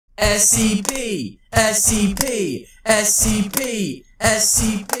SCP, SCP, SCP,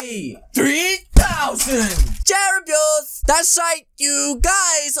 SCP 3000! Cherubios! That's right, you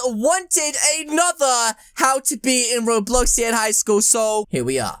guys wanted another How to Be in Robloxian High School, so here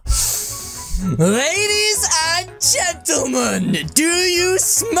we are. Ladies and gentlemen, do you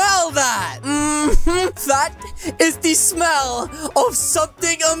smell that? That is the smell of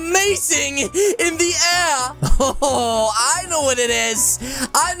something amazing in the air. Oh, I know what it is.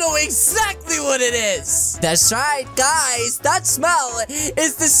 I know exactly what it is. That's right, guys. That smell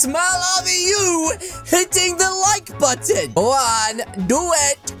is the smell of you hitting the like button. Go on, do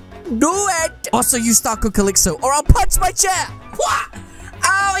it. Do it. Also, you start Calypso, or I'll punch my chair. Wah!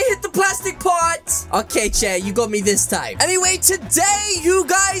 Ow, I hit the plastic part. Okay, chair, you got me this time. Anyway, today you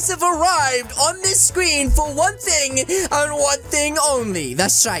guys have arrived on this screen for one thing and one thing only.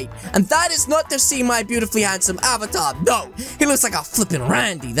 That's right. And that is not to see my beautifully handsome avatar. No, he looks like a flippin'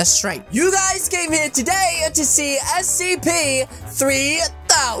 Randy. That's right. You guys came here today to see SCP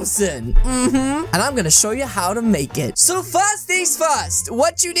 3000. And I'm gonna show you how to make it. So first things first,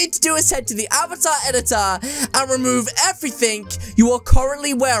 what you need to do is head to the avatar editor and remove everything you are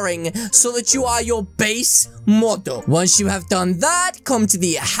currently wearing so that you are your base model. Once you have done that, come to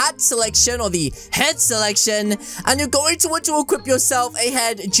the hat selection or the head selection, and you're going to want to equip yourself a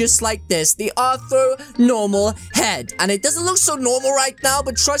head just like this, the Arthro normal head. And it doesn't look so normal right now,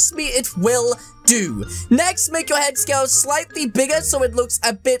 but trust me, it will do. Next, make your head scale slightly bigger so it looks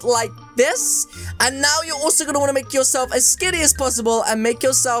a bit like this. And now you're also going to want to make yourself as skinny as possible and make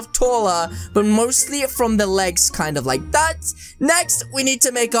yourself taller, but mostly from the legs, kind of like that. Next, we need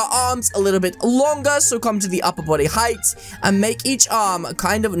to make our arms a little bit longer, so come to the upper body height and make each arm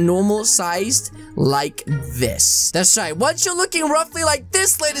kind of normal sized like this. That's right. Once you're looking roughly like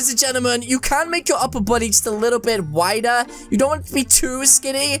this, ladies and gentlemen, you can make your upper body just a little bit wider. You don't want it to be too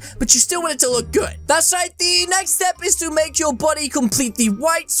skinny, but you still want it to look good. That's right. The next step is to make your body completely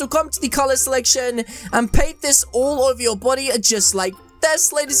white, so come to the color selection and paint this all over your body just like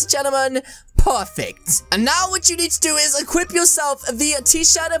this, ladies and gentlemen. Perfect. And now what you need to do is equip yourself the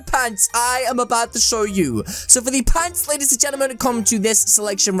t-shirt and pants I am about to show you. So for the pants, ladies and gentlemen, come to this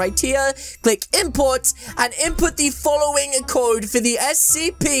selection right here, click import, and input the following code for the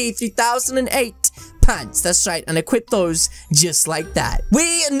SCP 3008 pants. That's right, and equip those just like that.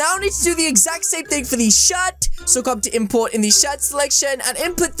 We now need to do the exact same thing for the shirt, so come to import in the shirt selection and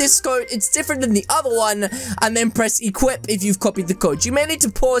input this code. It's different than the other one, and then press equip if you've copied the code. You may need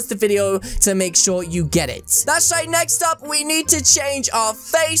to pause the video to make sure you get it. That's right. Next up, we need to change our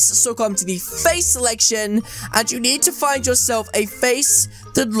face, so come to the face selection, and you need to find yourself a face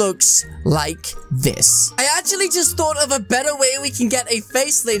that looks like this. I actually just thought of a better way we can get a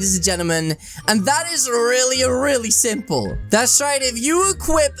face, ladies and gentlemen, and that is really simple. That's right. If you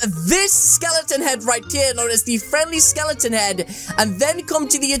equip this skeleton head right here, known as the friendly skeleton head, and then come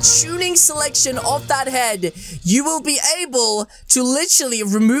to the tuning selection of that head, you will be able to literally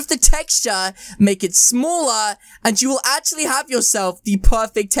remove the texture, make it smaller, and you will actually have yourself the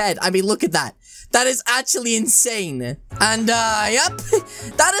perfect head. I mean, look at that. That is actually insane. And, yep,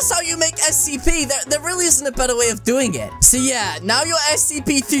 that is how you make SCP. There really isn't a better way of doing it. So, yeah, now you're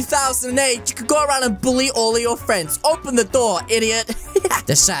SCP 3008. You can go around and bully all of your friends. Open the door, idiot.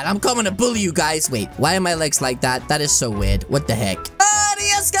 That's right, I'm coming to bully you guys. Wait, why are my legs like that? That is so weird. What the heck?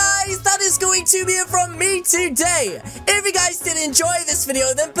 Yes, guys, that is going to be it from me today. If you guys did enjoy this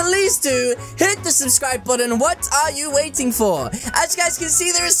video, then please do hit the subscribe button. What are you waiting for? As you guys can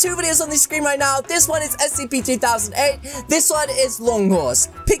see, there is two videos on the screen right now. This one is SCP 3008. This one is Long Horse.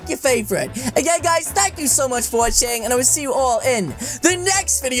 Pick your favorite. Again, guys, thank you so much for watching, and I will see you all in the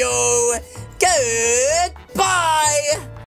next video. Goodbye.